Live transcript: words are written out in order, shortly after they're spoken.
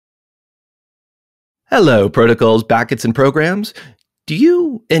Hello, protocols, packets, and programs. Do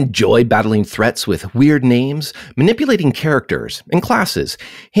you enjoy battling threats with weird names, manipulating characters and classes,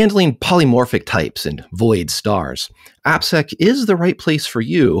 handling polymorphic types and void stars? AppSec is the right place for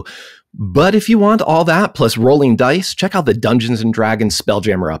you. But if you want all that plus rolling dice, check out the Dungeons & Dragons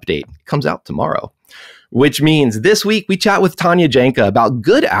Spelljammer update. It comes out tomorrow. Which means this week we chat with Tanya Janca about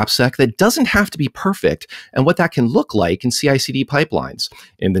good AppSec that doesn't have to be perfect and what that can look like in CI/CD pipelines.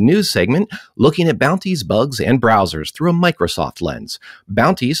 In the news segment, looking at bounties, bugs, and browsers through a Microsoft lens,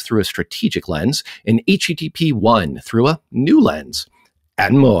 bounties through a strategic lens, and HTTP 1 through a new lens,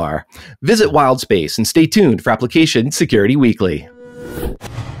 and more. Visit Wildspace and stay tuned for Application Security Weekly.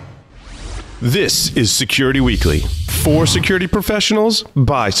 This is Security Weekly, for security professionals,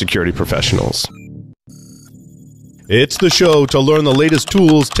 by security professionals. It's the show to learn the latest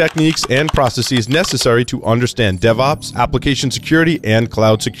tools, techniques, and processes necessary to understand DevOps, application security, and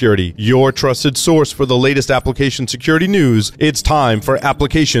cloud security. Your trusted source for the latest application security news. It's time for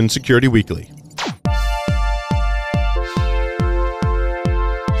Application Security Weekly.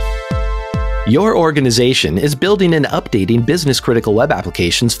 Your organization is building and updating business-critical web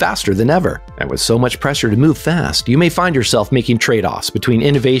applications faster than ever. And with so much pressure to move fast, you may find yourself making trade-offs between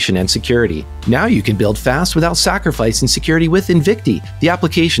innovation and security. Now you can build fast without sacrificing security with Invicti, the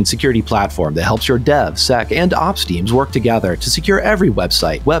application security platform that helps your dev, sec, and ops teams work together to secure every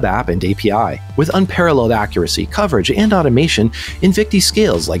website, web app, and API. With unparalleled accuracy, coverage, and automation, Invicti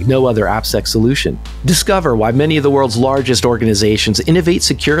scales like no other AppSec solution. Discover why many of the world's largest organizations innovate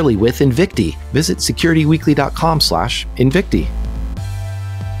securely with Invicti. Visit securityweekly.com/Invicti.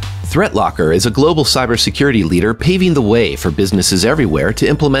 ThreatLocker is a global cybersecurity leader paving the way for businesses everywhere to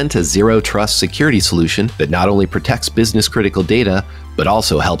implement a zero-trust security solution that not only protects business-critical data, but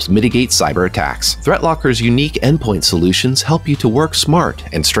also helps mitigate cyber attacks. ThreatLocker's unique endpoint solutions help you to work smart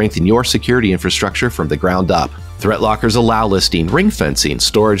and strengthen your security infrastructure from the ground up. ThreatLocker's allow listing, ring fencing,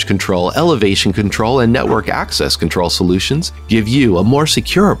 storage control, elevation control, and network access control solutions give you a more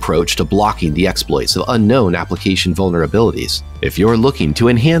secure approach to blocking the exploits of unknown application vulnerabilities. If you're looking to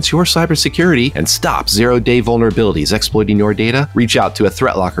enhance your cybersecurity and stop zero-day vulnerabilities exploiting your data, reach out to a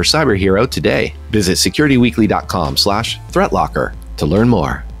ThreatLocker cyber hero today. Visit securityweekly.com/ThreatLocker to learn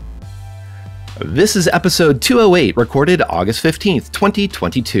more. This is episode 208, recorded August 15th,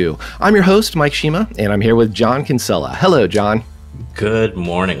 2022. I'm your host, Mike Shima, and I'm here with John Kinsella. Hello, John. Good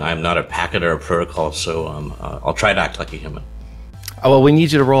morning. I'm not a packet or a protocol, so I'll try to act like a human. Oh, well, we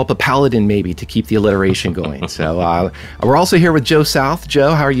need you to roll up a paladin, maybe, to keep the alliteration going. So we're also here with Joe South.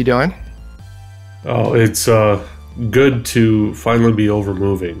 Joe, how are you doing? Oh, it's good to finally be over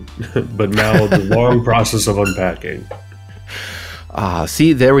moving, but now the long process of unpacking.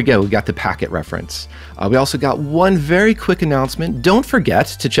 See, there we go. We got the packet reference. We also got one very quick announcement. Don't forget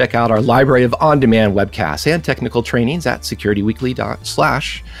to check out our library of on-demand webcasts and technical trainings at securityweekly.com/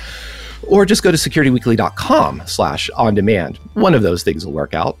 or just go to securityweekly.com/on-demand. One of those things will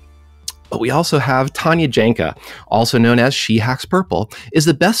work out. But we also have Tanya Janca, also known as She Hacks Purple, is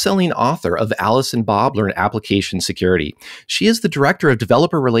the best-selling author of Alice and Bob Learn Application Security. She is the Director of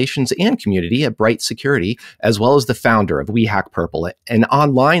Developer Relations and Community at Bright Security, as well as the founder of We Hack Purple, an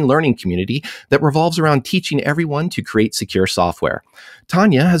online learning community that revolves around teaching everyone to create secure software.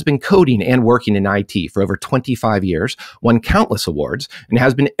 Tanya has been coding and working in IT for over 25 years, won countless awards, and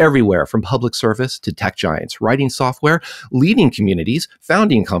has been everywhere from public service to tech giants, writing software, leading communities,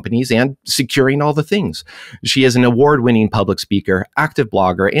 founding companies, and securing all the things. She is an award-winning public speaker, active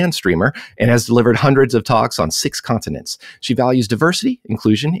blogger, and streamer, and has delivered hundreds of talks on 6 continents. She values diversity,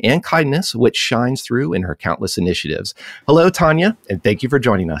 inclusion, and kindness, which shines through in her countless initiatives. Hello, Tanya, and thank you for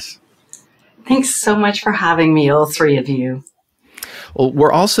joining us. Thanks so much for having me, all three of you. Well,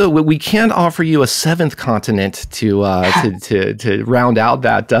 we can't offer you a 7th continent to round out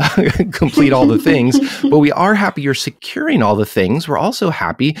that, complete all the things, but we are happy you're securing all the things. We're also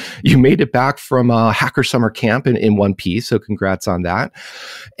happy you made it back from Hacker Summer Camp in one piece, so congrats on that.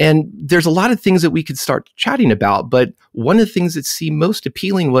 And there's a lot of things that we could start chatting about, but one of the things that seemed most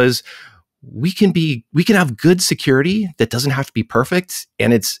appealing was we can have good security that doesn't have to be perfect,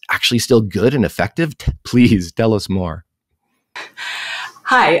 and it's actually still good and effective. Please tell us more.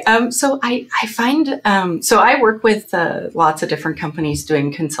 Hi. So I work with lots of different companies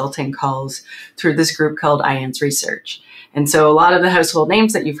doing consulting calls through this group called IANS Research. And so a lot of the household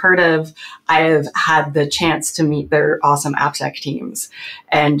names that you've heard of, I have had the chance to meet their awesome AppSec teams.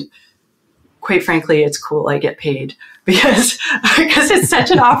 And quite frankly, it's cool. I get paid because it's such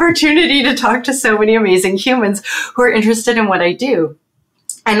an opportunity to talk to so many amazing humans who are interested in what I do.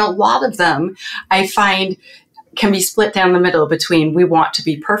 And a lot of them I find can be split down the middle between we want to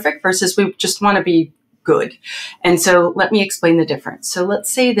be perfect versus we just want to be good. And so let me explain the difference. So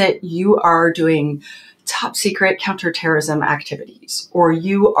let's say that you are doing top secret counterterrorism activities, or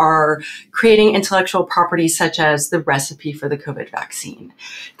you are creating intellectual property such as the recipe for the COVID vaccine.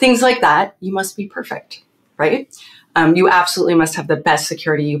 Things like that, you must be perfect, right? You absolutely must have the best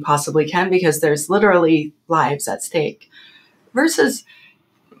security you possibly can because there's literally lives at stake. Versus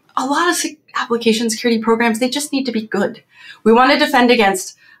a lot of application security programs, they just need to be good. We want to defend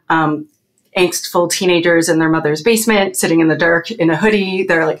against angstful teenagers in their mother's basement, sitting in the dark in a hoodie.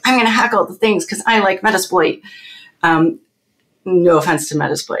 They're like, I'm going to hack all the things because I like Metasploit. No offense to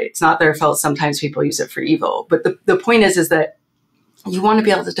Metasploit. It's not their fault. Sometimes people use it for evil. But the point is that you want to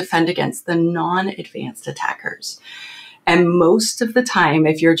be able to defend against the non-advanced attackers. And most of the time,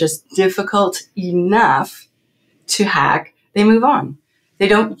 if you're just difficult enough to hack, they move on. They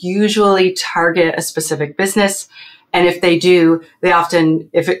don't usually target a specific business. And if they do, they often,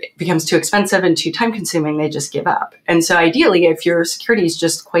 if it becomes too expensive and too time consuming, they just give up. And so ideally, if your security is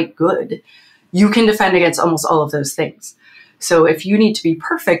just quite good, you can defend against almost all of those things. So if you need to be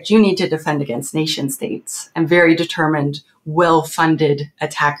perfect, you need to defend against nation states and very determined, well-funded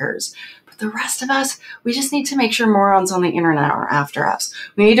attackers. But the rest of us, we just need to make sure morons on the internet are after us.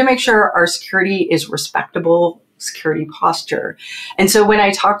 We need to make sure our security is respectable security posture. And so when I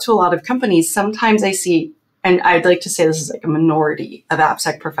talk to a lot of companies, sometimes I see, and I'd like to say this is like a minority of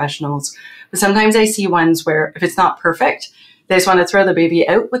AppSec professionals, but sometimes I see ones where if it's not perfect, they just want to throw the baby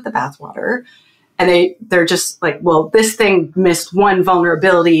out with the bathwater. And they're just like, well, this thing missed one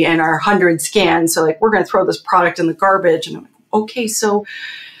vulnerability in our 100 scans. So like, we're going to throw this product in the garbage. And I'm like, okay, so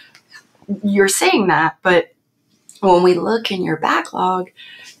you're saying that, but when we look in your backlog,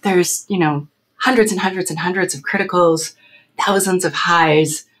 there's, hundreds and hundreds and hundreds of criticals, thousands of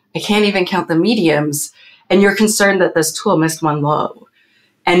highs. I can't even count the mediums. And you're concerned that this tool missed one low.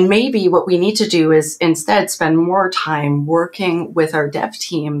 And maybe what we need to do is instead spend more time working with our dev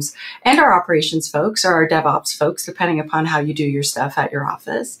teams and our operations folks or our DevOps folks, depending upon how you do your stuff at your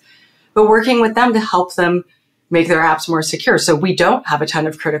office, but working with them to help them make their apps more secure. So we don't have a ton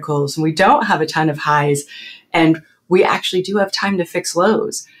of criticals and we don't have a ton of highs, and we actually do have time to fix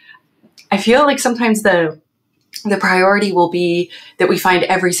lows. I feel like sometimes the priority will be that we find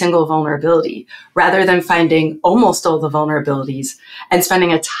every single vulnerability rather than finding almost all the vulnerabilities and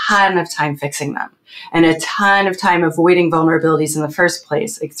spending a ton of time fixing them and a ton of time avoiding vulnerabilities in the first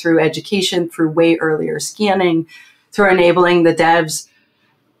place, like through education, through way earlier scanning, through enabling the devs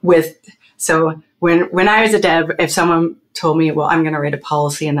with. So when I was a dev, if someone told me, well, I'm going to write a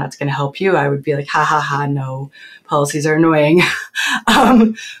policy and that's going to help you, I would be like, ha, ha, ha, no, policies are annoying.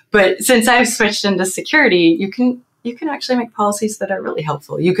 But since I've switched into security, you can actually make policies that are really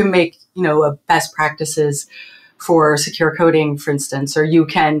helpful. You can make, best practices for secure coding, for instance, or you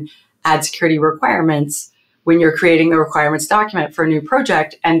can add security requirements when you're creating the requirements document for a new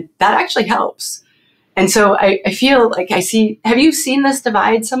project. And that actually helps. And so I feel like have you seen this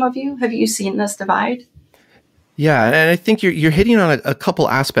divide, some of you? Have you seen this divide? Yeah, and I think you're hitting on a couple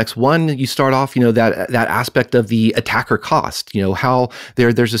aspects. One, you start off, that aspect of the attacker cost. How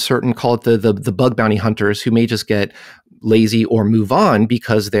there's a certain, call it the bug bounty hunters, who may just get lazy or move on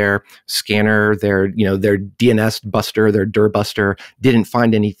because their scanner, their DNS buster, their DIR buster didn't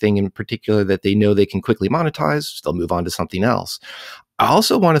find anything in particular that they know they can quickly monetize. They'll move on to something else. I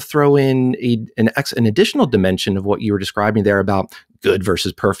also want to throw in an additional dimension of what you were describing there about good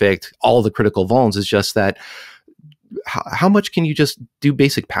versus perfect. All the critical vulns is just that. How much can you just do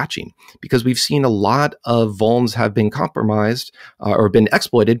basic patching? Because we've seen a lot of vulns have been compromised or been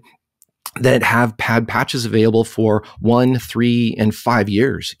exploited that have had patches available for 1, 3, and 5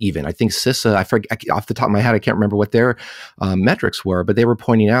 years even. I think CISA, I forget off the top of my head, I can't remember what their metrics were, but they were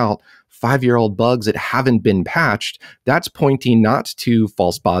pointing out 5-year-old bugs that haven't been patched. That's pointing not to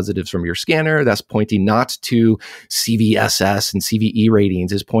false positives from your scanner. That's pointing not to CVSS and CVE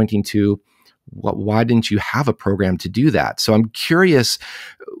ratings. Is pointing to why didn't you have a program to do that? So I'm curious,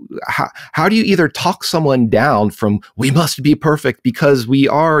 how do you either talk someone down from, we must be perfect because we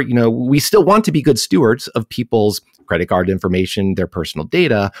are, we still want to be good stewards of people's credit card information, their personal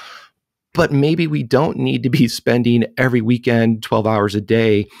data, but maybe we don't need to be spending every weekend 12 hours a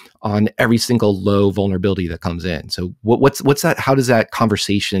day on every single low vulnerability that comes in. So what's that? How does that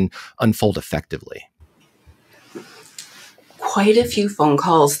conversation unfold effectively? Quite a few phone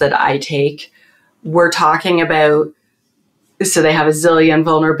calls that I take, we're talking about, so they have a zillion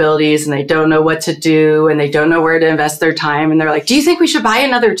vulnerabilities and they don't know what to do and they don't know where to invest their time. And they're like, do you think we should buy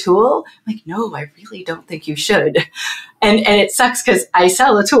another tool? I'm like, no, I really don't think you should. And it sucks because I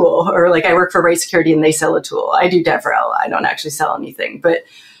sell a tool, or like I work for Right Security and they sell a tool. I do DevRel. I don't actually sell anything, but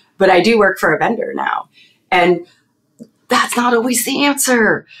but I do work for a vendor now. And that's not always the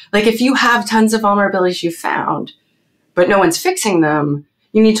answer. Like if you have tons of vulnerabilities you found, but no one's fixing them,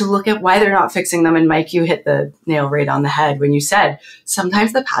 you need to look at why they're not fixing them. And Mike, you hit the nail right on the head when you said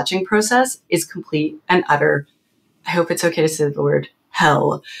sometimes the patching process is complete and utter. I hope it's okay to say the word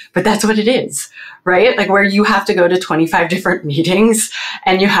hell, but that's what it is, right? Like where you have to go to 25 different meetings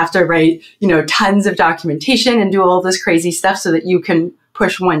and you have to write, tons of documentation and do all this crazy stuff so that you can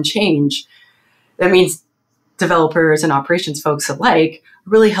push one change. That means developers and operations folks alike are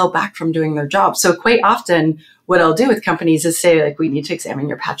really held back from doing their job. So quite often what I'll do with companies is say, like, we need to examine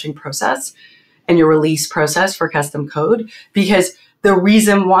your patching process and your release process for custom code, because the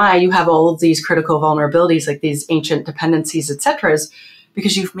reason why you have all of these critical vulnerabilities, like these ancient dependencies, et cetera, is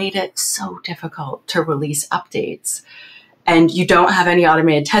because you've made it so difficult to release updates. And you don't have any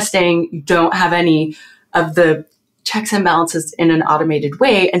automated testing. You don't have any of the checks and balances in an automated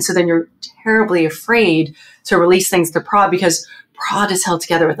way. And so then you're terribly afraid to release things to prod, because prod is held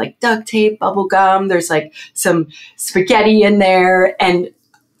together with like duct tape, bubble gum. There's like some spaghetti in there. And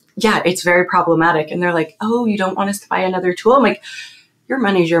yeah, it's very problematic. And they're like, oh, you don't want us to buy another tool? I'm like, your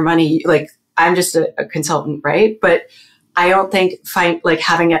money's your money. Like, I'm just a consultant, right? But I don't think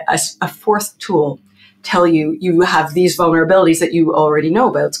having a fourth tool tell you have these vulnerabilities that you already know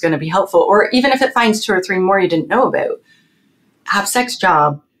about is going to be helpful. Or even if it finds 2 or 3 more you didn't know about. AppSec's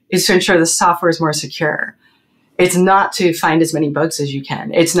job is to ensure the software is more secure. It's not to find as many bugs as you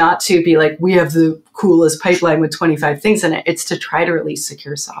can. It's not to be like, we have the coolest pipeline with 25 things in it. It's to try to release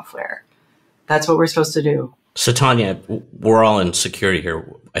secure software. That's what we're supposed to do. So Tanya, we're all in security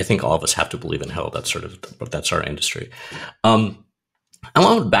here. I think all of us have to believe in hell. That's our industry. I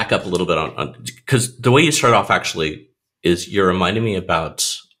want to back up a little bit on because the way you start off actually is you're reminding me about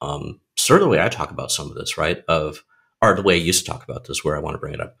sort of the way I talk about some of this, right? Or the way I used to talk about this, where I want to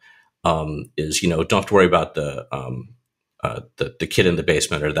bring it up, is, don't have to worry about the kid in the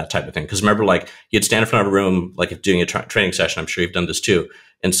basement or that type of thing. Because remember, like, you'd stand in front of a room, like if doing a training session, I'm sure you've done this too.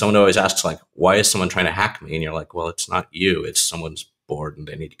 And someone always asks, like, why is someone trying to hack me? And you're like, well, it's not you. It's someone's bored and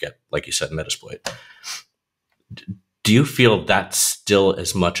they need to get, like you said, Metasploit. Do you feel that's still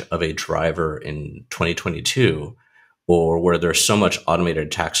as much of a driver in 2022, or where there's so much automated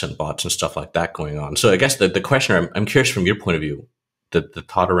attacks and bots and stuff like that going on? So I guess the question, I'm curious from your point of view, the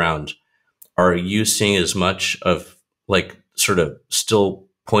thought around, are you seeing as much of like sort of still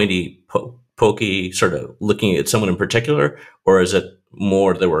pointy, pokey, sort of looking at someone in particular, or is it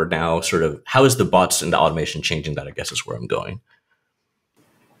more that we're now sort of, how is the bots and the automation changing that, I guess is where I'm going?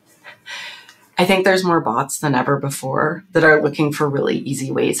 I think there's more bots than ever before that are looking for really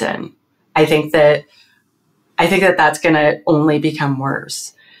easy ways in. I think that that's going to only become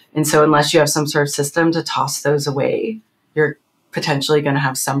worse. And so unless you have some sort of system to toss those away, you're potentially going to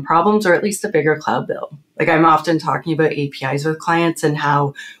have some problems, or at least a bigger cloud bill. Like, I'm often talking about APIs with clients and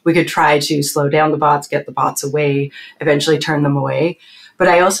how we could try to slow down the bots, get the bots away, eventually turn them away. But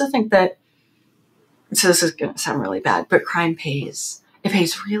I also think that, so this is going to sound really bad, but crime pays. It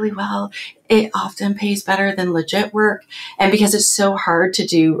pays really well. It often pays better than legit work. And because it's so hard to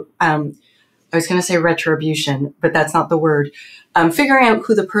do, I was going to say retribution, but that's not the word. Figuring out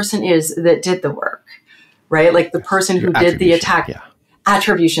who the person is that did the work, right? Like the person who did the attack. Yeah.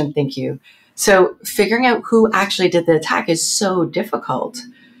 Attribution, thank you. So figuring out who actually did the attack is so difficult.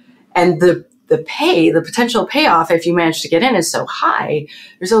 And the potential payoff, if you manage to get in, is so high.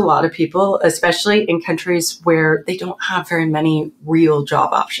 There's a lot of people, especially in countries where they don't have very many real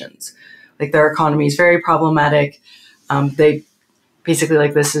job options. Like, their economy is very problematic. They basically,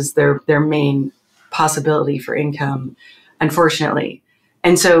 like, this is their main possibility for income, unfortunately.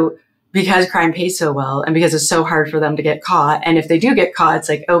 And so because crime pays so well, and because it's so hard for them to get caught, and if they do get caught, it's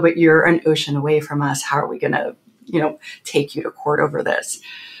like, oh, but you're an ocean away from us. How are we going to, take you to court over this?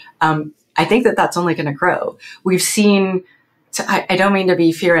 I think that that's only going to grow. We've seen, so I don't mean to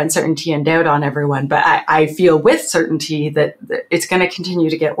be fear, uncertainty, and doubt on everyone, but I feel with certainty that it's going to continue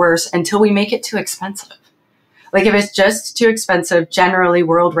to get worse until we make it too expensive. Like, if it's just too expensive, generally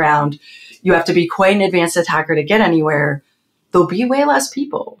world round, you have to be quite an advanced attacker to get anywhere, there'll be way less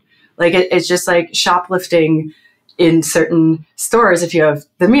people. Like, it's just like shoplifting in certain stores. If you have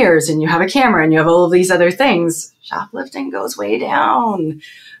the mirrors and you have a camera and you have all of these other things, shoplifting goes way down.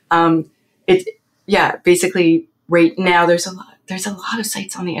 Basically right now there's a lot of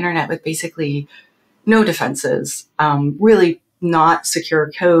sites on the internet with basically no defenses, really not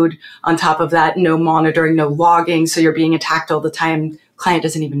secure code. On top of that, no monitoring, no logging. So you're being attacked all the time. Client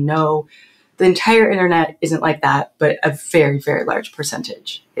doesn't even know. The entire internet isn't like that, but a very, very large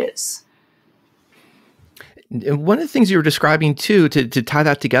percentage is. And one of the things you were describing too, to tie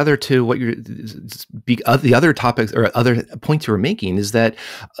that together to what the other topics or other points you were making, is that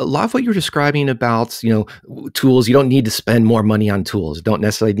a lot of what you're describing about, tools, you don't need to spend more money on tools. You don't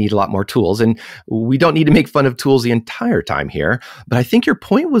necessarily need a lot more tools. And we don't need to make fun of tools the entire time here. But I think your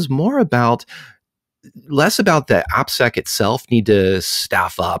point was less about the AppSec itself need to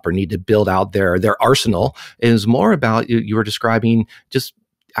staff up or need to build out their arsenal. It is more about, you were describing just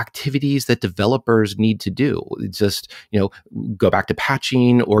activities that developers need to do. Just, go back to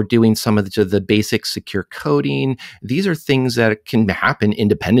patching or doing some of the basic secure coding. These are things that can happen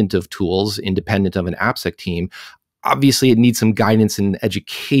independent of tools, independent of an AppSec team. Obviously, it needs some guidance and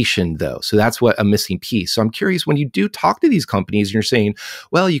education, though. So that's what a missing piece. So I'm curious, when you do talk to these companies, and you're saying,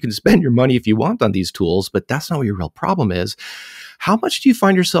 well, you can spend your money if you want on these tools, but that's not what your real problem is. How much do you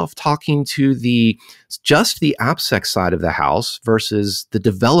find yourself talking to just the AppSec side of the house versus the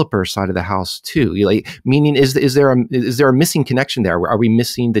developer side of the house too? Meaning, is there a missing connection there? Are we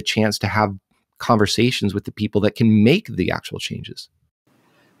missing the chance to have conversations with the people that can make the actual changes?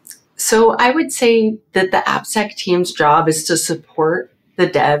 So I would say that the AppSec team's job is to support the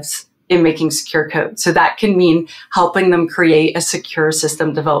devs in making secure code. So that can mean helping them create a secure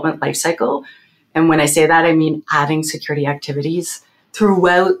system development lifecycle. And when I say that, I mean adding security activities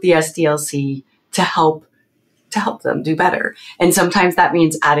throughout the SDLC to help them do better. And sometimes that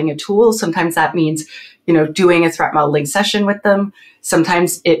means adding a tool. Sometimes that means, doing a threat modeling session with them.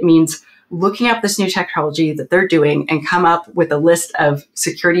 Sometimes it means looking up this new technology that they're doing and come up with a list of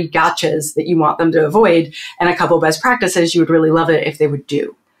security gotchas that you want them to avoid and a couple best practices you would really love it if they would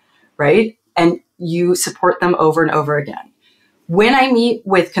do, right? And you support them over and over again. When I meet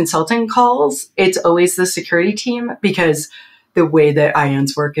with consulting calls, it's always the security team, because the way that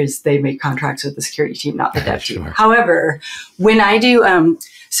IANs work is they make contracts with the security team, not the dev team. However, when I do,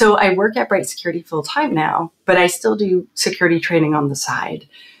 so I work at Bright Security full time now, but I still do security training on the side.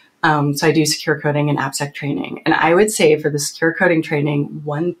 So I do secure coding and AppSec training. And I would say for the secure coding training,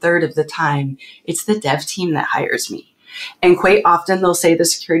 1/3 of the time, it's the dev team that hires me. And quite often they'll say the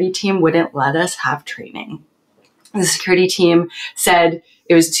security team wouldn't let us have training. The security team said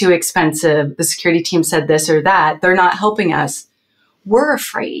it was too expensive. The security team said this or that. They're not helping us. We're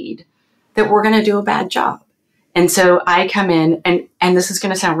afraid that we're going to do a bad job. And so I come in and this is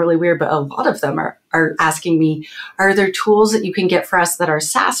going to sound really weird, but a lot of them are asking me, are there tools that you can get for us that are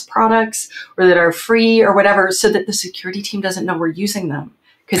SaaS products or that are free or whatever, so that the security team doesn't know we're using them,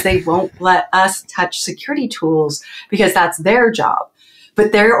 because they won't let us touch security tools because that's their job.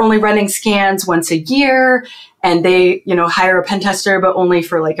 But they're only running scans once a year, and they, hire a pen tester, but only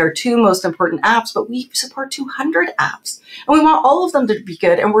for like our 2 most important apps. But we support 200 apps and we want all of them to be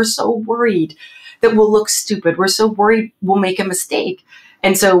good. And we're so worried that we'll look stupid. We're so worried we'll make a mistake.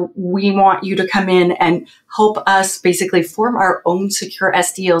 And so we want you to come in and help us basically form our own secure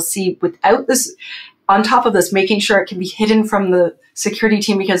SDLC without this, on top of this, making sure it can be hidden from the security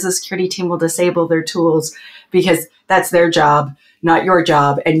team, because the security team will disable their tools because that's their job, not your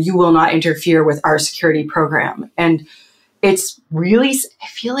job, and you will not interfere with our security program. And it's really, I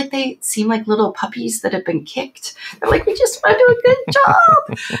feel like they seem like little puppies that have been kicked. They're like, we just want to do a good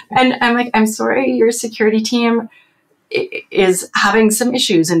job. And I'm like, I'm sorry, your security team is having some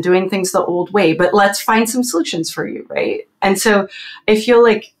issues and doing things the old way, but let's find some solutions for you, right? And so I feel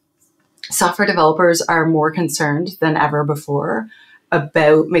like software developers are more concerned than ever before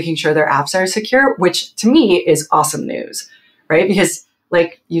about making sure their apps are secure, which to me is awesome news, right? Because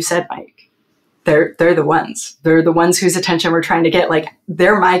like you said, Mike, they're the ones. They're the ones whose attention we're trying to get. Like,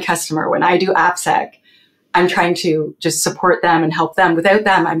 they're my customer. When I do AppSec, I'm trying to just support them and help them. Without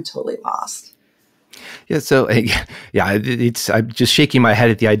them, I'm totally lost. Yeah. So, I'm just shaking my head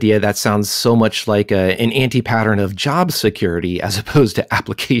at the idea. That sounds so much like an anti-pattern of job security as opposed to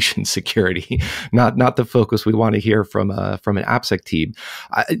application security. Not the focus we want to hear from an AppSec team.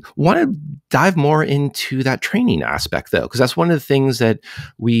 I want to dive more into that training aspect, though, because that's one of the things that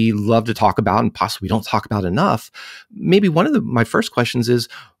we love to talk about and possibly don't talk about enough. Maybe one of my first questions is,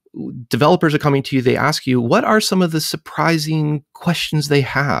 developers are coming to you, they ask you, what are some of the surprising questions they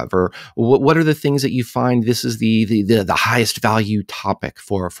have, or what are the things that you find this is the highest value topic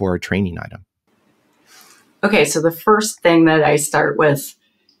for a training item? Okay, so the first thing that I start with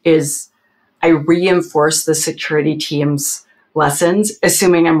is I reinforce the security team's lessons,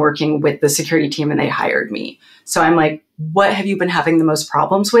 assuming I'm working with the security team and they hired me. So I'm like, what have you been having the most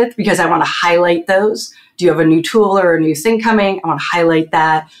problems with? Because I want to highlight those. Do you have a new tool or a new thing coming? I want to highlight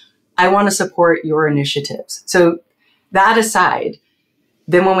that. I want to support your initiatives. So that aside,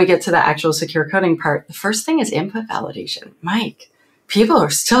 then when we get to the actual secure coding part, the first thing is input validation. Mike, people are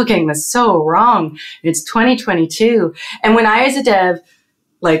still getting this so wrong. It's 2022. And when I was a dev,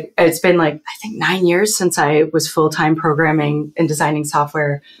 like it's been like, I think 9 years since I was full-time programming and designing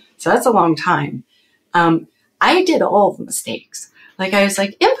software. So that's a long time. I did all the mistakes. Like I was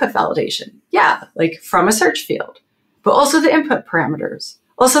like input validation. Yeah. Like from a search field, but also the input parameters.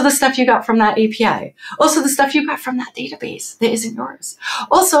 Also the stuff you got from that API. Also the stuff you got from that database that isn't yours.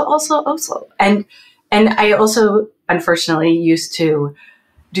 Also. And I also, unfortunately, used to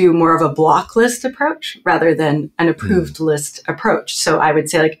do more of a block list approach rather than an approved list approach. So I would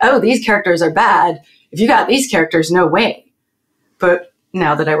say like, oh, these characters are bad. If you got these characters, no way. But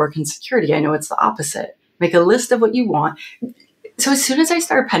now that I work in security, I know it's the opposite. Make a list of what you want. So as soon as I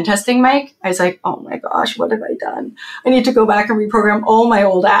started pen testing, Mike, I was like, oh my gosh, what have I done? I need to go back and reprogram all my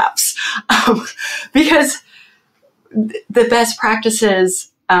old apps. Because the best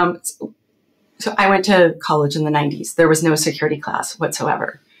practices, so I went to college in the 90s. There was no security class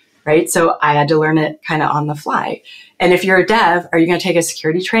whatsoever, right? So I had to learn it kind of on the fly. And if you're a dev, are you going to take a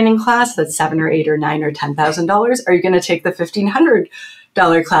security training class that's $7 or $8 or $9 or $10,000? Are you going to take the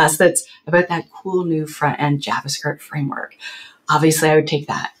 $1,500 class that's about that cool new front-end JavaScript framework? Obviously, I would take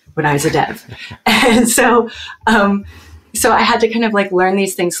that when I was a dev. And so I had to kind of like learn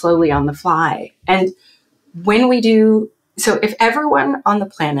these things slowly on the fly. And when we do, so if everyone on the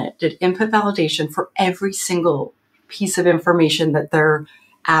planet did input validation for every single piece of information that their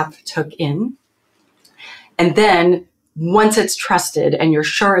app took in, and then once it's trusted and you're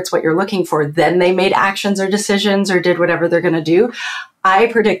sure it's what you're looking for, then they made actions or decisions or did whatever they're going to do, I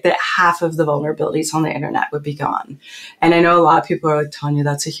predict that half of the vulnerabilities on the internet would be gone. And I know a lot of people are like, Tanya,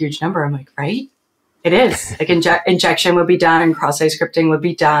 that's a huge number. I'm like, right? It is. Like injection would be done, cross-site scripting would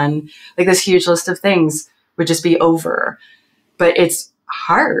be done. Like this huge list of things would just be over. But it's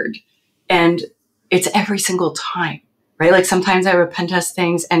hard and it's every single time, right? Like sometimes I would pen test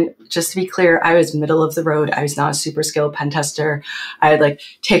things, and just to be clear, I was middle of the road. I was not a super skilled pen tester. I would like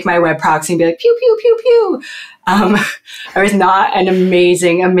take my web proxy and be like, pew, pew, pew, pew. I was not an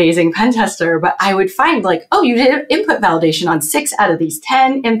amazing pen tester, but I would find like, oh, you did input validation on 6 out of these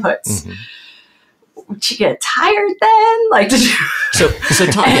 10 inputs. Mm-hmm. Would you get tired then? Like, did you? So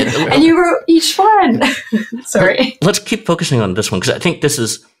Tanya, and you wrote each one. Sorry. Let's keep focusing on this one, because I think this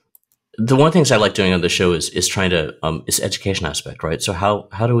is the one of the things I like doing on the show is trying to is education aspect, right? So how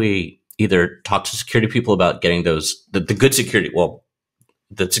do we either talk to security people about getting those the good security? Well,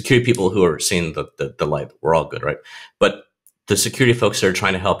 the security people who are seeing the light, we're all good, right? But the security folks that are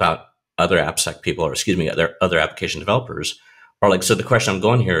trying to help out other AppSec people, or excuse me, other application developers are like. So the question I'm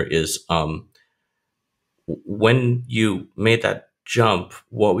going here is. When you made that jump,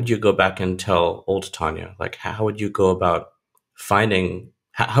 what would you go back and tell old Tanya? Like, how would you go about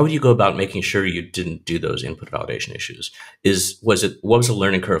how would you go about making sure you didn't do those input validation issues? What was the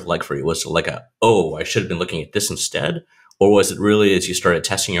learning curve like for you? Was it like I should have been looking at this instead? Or was it really as you started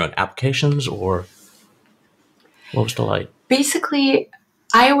testing your own applications, or what was the light? Basically,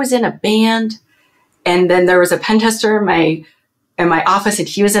 I was in a band, and then there was a pen tester in my office, and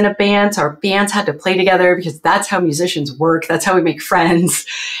he was in a band. So our bands had to play together because that's how musicians work. That's how we make friends.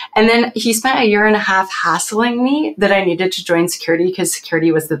 And then he spent a year and a half hassling me that I needed to join security because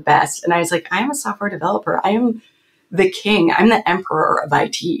security was the best. And I was like, I'm a software developer. I am the king. I'm the emperor of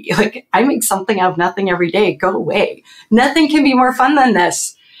IT. Like, I make something out of nothing every day. Go away. Nothing can be more fun than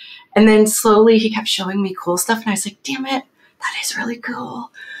this. And then slowly he kept showing me cool stuff. And I was like, damn it, that is really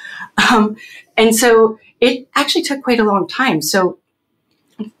cool. And so it actually took quite a long time. So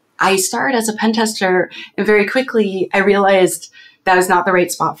I started as a pen tester, and very quickly I realized that was not the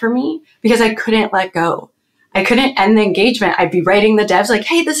right spot for me because I couldn't let go. I couldn't end the engagement. I'd be writing the devs like,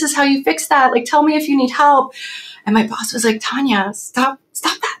 hey, this is how you fix that. Like, tell me if you need help. And my boss was like, Tanya, stop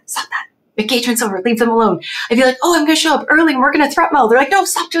that. Engagement's over. Leave them alone. I'd be like, oh, I'm going to show up early and we're going to threat mail. They're like, no,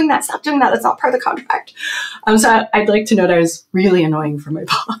 stop doing that. That's not part of the contract. So I'd like to note I was really annoying for my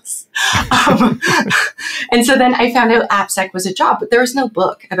boss. And so then I found out AppSec was a job, but there was no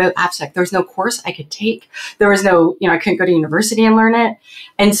book about AppSec. There was no course I could take. There was no, I couldn't go to university and learn it.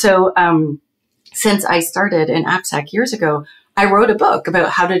 And so since I started in AppSec years ago, I wrote a book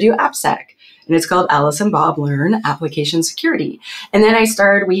about how to do AppSec. And it's called Alice and Bob Learn Application Security. And then I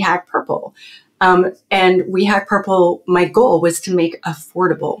started We Hack Purple. And We Hack Purple, my goal was to make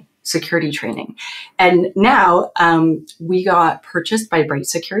affordable security training. And now we got purchased by Bright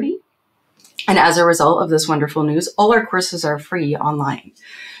Security. And as a result of this wonderful news, all our courses are free online.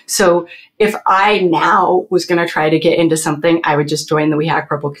 So if I now was going to try to get into something, I would just join the We Hack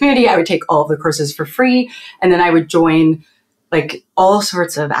Purple community. I would take all of the courses for free. And then I would join like all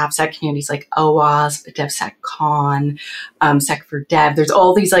sorts of AppSec communities like OWASP, DevSecCon, Sec for Dev. There's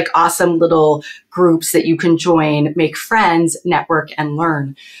all these like awesome little groups that you can join, make friends, network, and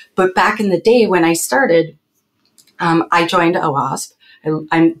learn. But back in the day when I started, I joined OWASP.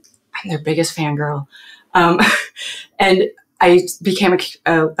 I'm their biggest fangirl. And I became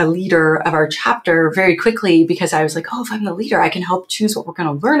a leader of our chapter very quickly because I was like, oh, if I'm the leader, I can help choose what we're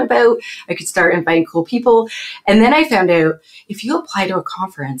going to learn about. I could start inviting cool people. And then I found out if you apply to a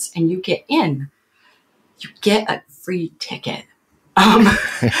conference and you get in, you get a free ticket.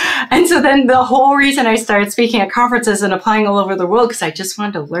 And so then the whole reason I started speaking at conferences and applying all over the world, because I just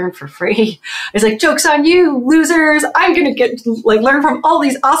wanted to learn for free. I was like, joke's on you, losers. I'm going to get learn from all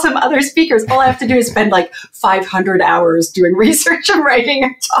these awesome other speakers. All I have to do is spend 500 hours doing research and writing a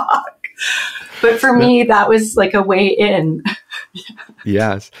talk. But for me, that was like a way in.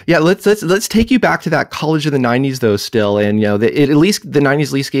 Yes. Yeah. Let's take you back to that college of the 90s though still. And, at least the 90s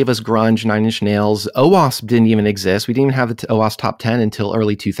at least gave us grunge, Nine Inch Nails. OWASP didn't even exist. We didn't even have the OWASP top 10 until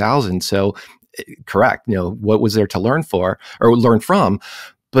early 2000. So correct. What was there to learn from?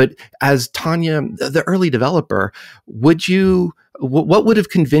 But as Tanya, the early developer, what would have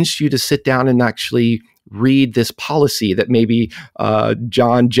convinced you to sit down and actually read this policy that maybe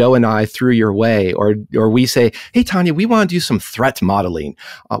John, Joe, and I threw your way, or we say, hey, Tanya, we want to do some threat modeling.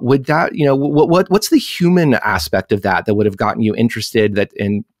 Would that, what's the human aspect of that would have gotten you interested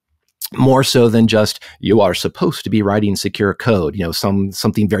in more so than just you are supposed to be writing secure code,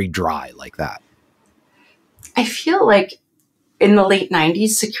 something very dry like that? I feel like in the late 90s,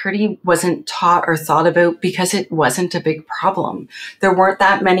 security wasn't taught or thought about because it wasn't a big problem. There weren't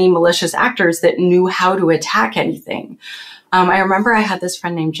that many malicious actors that knew how to attack anything. I remember I had this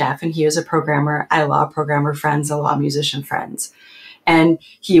friend named Jeff, and he was a programmer. I had a lot of programmer friends, a lot of musician friends, and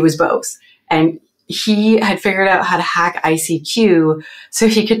he was both. And he had figured out how to hack ICQ so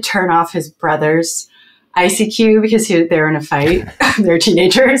he could turn off his brother's ICQ because they were in a fight. They're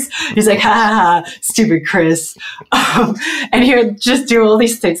teenagers. He's like, ha ha ha, stupid Chris. And he would just do all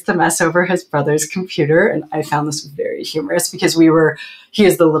these things to mess over his brother's computer. And I found this very humorous because he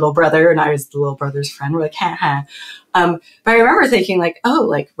is the little brother and I was the little brother's friend. We're like, ha ha. But I remember thinking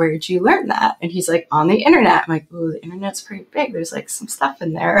where did you learn that? And he's like, on the internet. I'm like, oh, the internet's pretty big. There's some stuff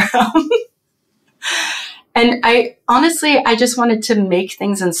in there. And I just wanted to make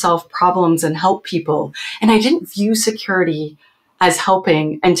things and solve problems and help people. And I didn't view security as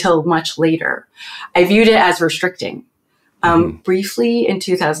helping until much later. I viewed it as restricting. Briefly in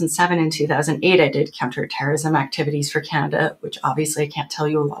 2007 and 2008, I did counterterrorism activities for Canada, which obviously I can't tell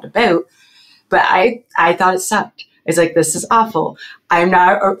you a lot about, but I thought it sucked. I was like, this is awful. I'm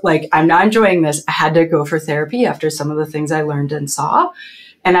not enjoying this. I had to go for therapy after some of the things I learned and saw.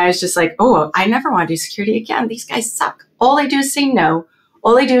 And I was just like, oh, I never want to do security again. These guys suck. All they do is say no.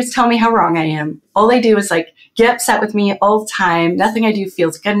 All they do is tell me how wrong I am. All they do is get upset with me all the time. Nothing I do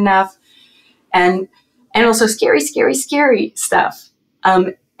feels good enough. And also scary, scary, scary stuff.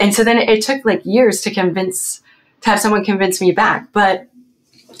 And so then it took years to have someone convince me back. But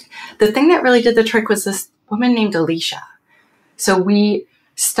the thing that really did the trick was this woman named Alicia. So we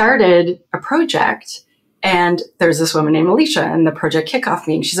started a project. And there's this woman named Alicia in the project kickoff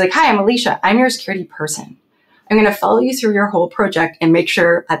meeting. She's like, hi, I'm Alicia. I'm your security person. I'm going to follow you through your whole project and make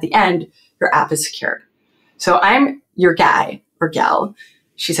sure at the end your app is secured. So I'm your guy or gal.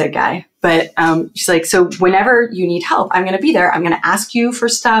 She said guy. But she's like, so whenever you need help, I'm going to be there. I'm going to ask you for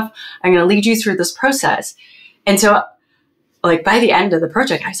stuff. I'm going to lead you through this process. And so by the end of the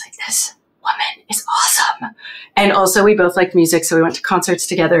project, I was like, this woman is awesome. And also we both liked music. So we went to concerts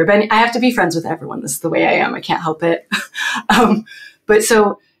together, but I have to be friends with everyone. This is the way I am. I can't help it. But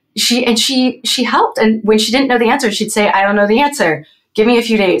so she helped. And when she didn't know the answer, she'd say, I don't know the answer. Give me a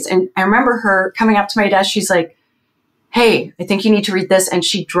few days. And I remember her coming up to my desk. She's like, hey, I think you need to read this. And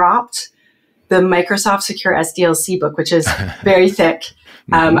she dropped the Microsoft Secure SDLC book, which is very thick.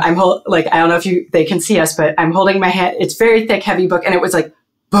 I don't know if they can see us, but I'm holding my hand. It's very thick, heavy book. And it was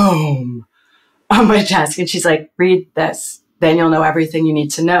boom on my desk. And she's like, read this, then you'll know everything you need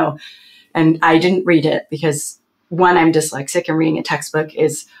to know. And I didn't read it because one, I'm dyslexic and reading a textbook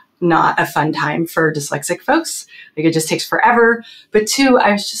is not a fun time for dyslexic folks. It just takes forever. But two,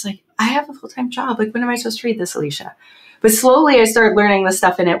 I was just like, I have a full-time job. When am I supposed to read this, Alicia? But slowly I started learning the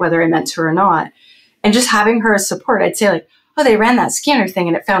stuff in it, whether I meant to or not. And just having her as support, I'd say oh, they ran that scanner thing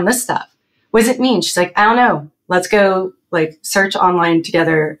and it found this stuff. What does it mean? She's like, I don't know. Let's go search online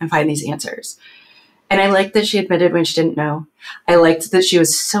together and find these answers. And I liked that she admitted when she didn't know. I liked that she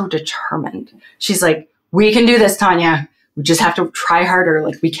was so determined. She's like, we can do this, Tanya. We just have to try harder,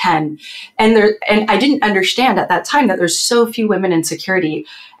 like we can. And I didn't understand at that time that there's so few women in security.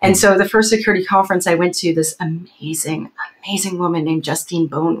 And so the first security conference I went to, this amazing woman named Justine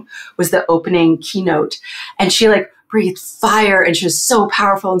Bone was the opening keynote. And she like breathed fire, and she was so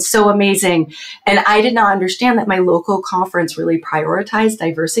powerful and so amazing. And I did not understand that my local conference really prioritized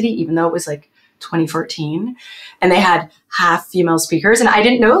diversity, even though it was like 2014, and they had half female speakers. And I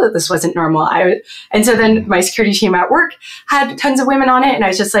didn't know that this wasn't normal. And so then my security team at work had tons of women on it. And I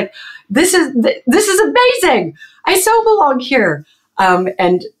was just like, this is amazing. I so belong here.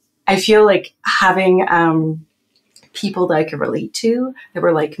 And I feel like having, people that I could relate to that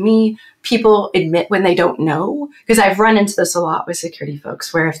were like me, people admit when they don't know, because I've run into this a lot with security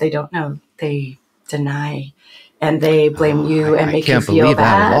folks where if they don't know, they deny and they blame you and make you feel bad. I can't believe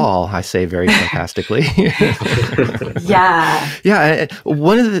that at all, I say very sarcastically. Yeah. Yeah.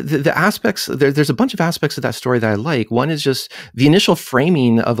 One of the aspects, there's a bunch of aspects of that story that I like. One is just the initial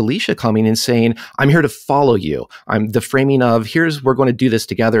framing of Alicia coming and saying, I'm here to follow you. I'm the framing of, we're going to do this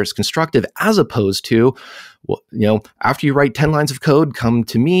together. It's constructive, as opposed to, well, you know, after you write 10 lines of code, come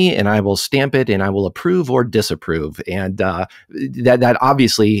to me and I will stamp it and I will approve or disapprove. And that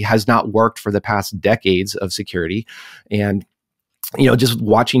obviously has not worked for the past decades of security. And you know, just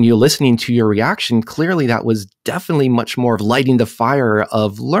watching you, listening to your reaction, clearly that was definitely much more of lighting the fire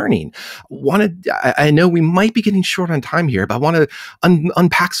of learning. I know we might be getting short on time here, but I want to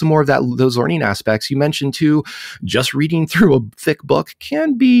unpack some more of those learning aspects. You mentioned too, just reading through a thick book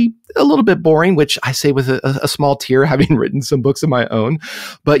can be a little bit boring, which I say with a small tear, having written some books of my own.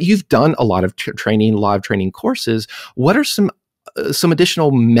 But you've done a lot of training courses. What are some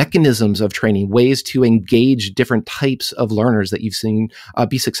additional mechanisms of training, ways to engage different types of learners that you've seen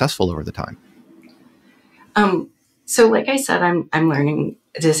be successful over the time? So like I said, I'm learning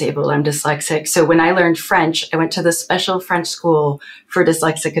disabled, I'm dyslexic. So when I learned French, I went to the special French school for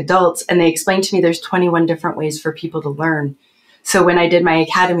dyslexic adults, and they explained to me there's 21 different ways for people to learn. So when I did my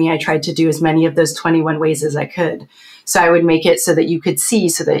academy, I tried to do as many of those 21 ways as I could. So I would make it so that you could see,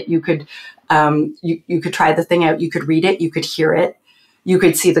 so that you could you could try the thing out, you could read it, you could hear it, you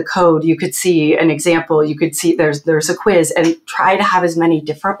could see the code, you could see an example, you could see there's a quiz, and try to have as many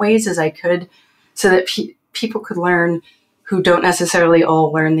different ways as I could so that people could learn who don't necessarily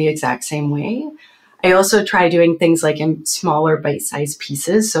all learn the exact same way. I also try doing things like in smaller bite-sized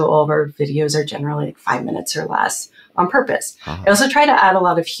pieces. So all of our videos are generally like 5 minutes or less on purpose. I also try to add a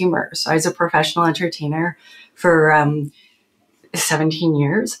lot of humor. So I was a professional entertainer for 17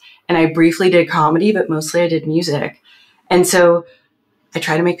 years. And I briefly did comedy, but mostly I did music. And so I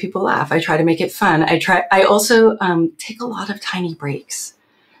try to make people laugh. I try to make it fun. I also take a lot of tiny breaks.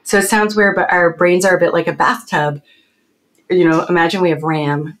 So it sounds weird, but our brains are a bit like a bathtub. You know, imagine we have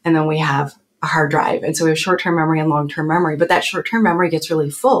RAM and then we have a hard drive. And so we have short-term memory and long-term memory, but that short-term memory gets really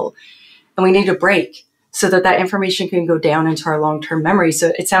full and we need a break so that information can go down into our long-term memory.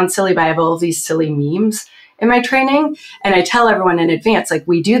 So it sounds silly, but I have all of these silly memes in my training. And I tell everyone in advance, like,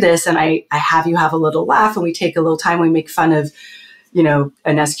 we do this and I have you have a little laugh and we take a little time. We make fun of, you know,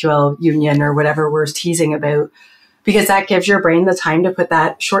 an SQL union or whatever we're teasing about, because that gives your brain the time to put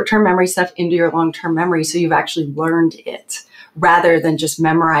that short-term memory stuff into your long-term memory. So you've actually learned it rather than just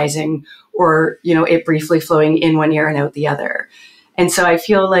memorizing or, you know, it briefly flowing in one ear and out the other. And so I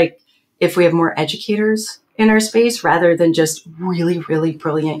feel like if we have more educators in our space rather than just really, really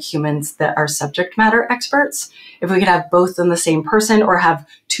brilliant humans that are subject matter experts, if we could have both in the same person or have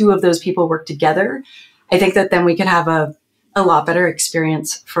two of those people work together, I think that then we could have a lot better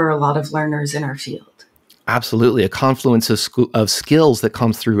experience for a lot of learners in our field. Absolutely. A confluence of skills that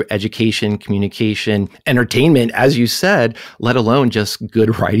comes through education, communication, entertainment, as you said, let alone just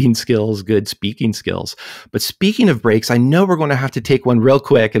good writing skills, good speaking skills. But speaking of breaks, I know we're going to have to take one real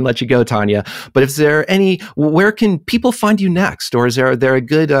quick and let you go, Tanya. But if there where can people find you next? Or is there a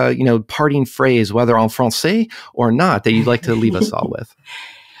good, parting phrase, whether en français or not, that you'd like to leave us all with?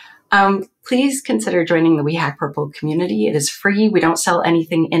 Please consider joining the We Hack Purple community. It is free. We don't sell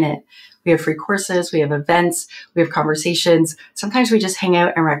anything in it. We have free courses, we have events, we have conversations. Sometimes we just hang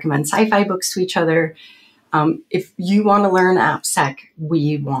out and recommend sci-fi books to each other. If you want to learn AppSec,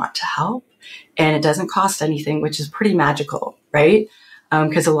 we want to help. And it doesn't cost anything, which is pretty magical, right?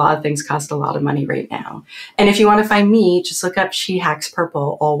 Because a lot of things cost a lot of money right now. And if you want to find me, just look up She Hacks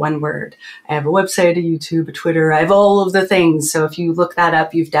Purple, all one word. I have a website, a YouTube, a Twitter. I have all of the things. So if you look that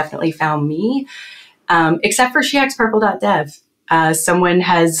up, you've definitely found me, except for shehackspurple.dev. Someone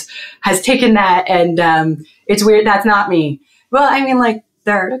has taken that and it's weird. That's not me. Well, I mean, like,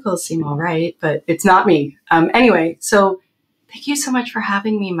 the articles seem all right, but it's not me. Anyway, so thank you so much for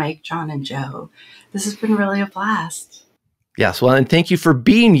having me, Mike, John, and Joe. This has been really a blast. Yes, well, and thank you for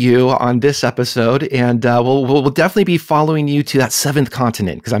being you on this episode, and we'll definitely be following you to that seventh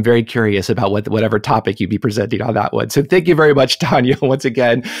continent because I'm very curious about whatever topic you'd be presenting on that one. So thank you very much, Tanya, once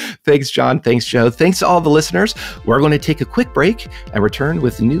again. Thanks, John. Thanks, Joe. Thanks to all the listeners. We're going to take a quick break and return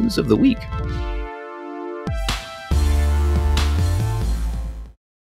with news of the week.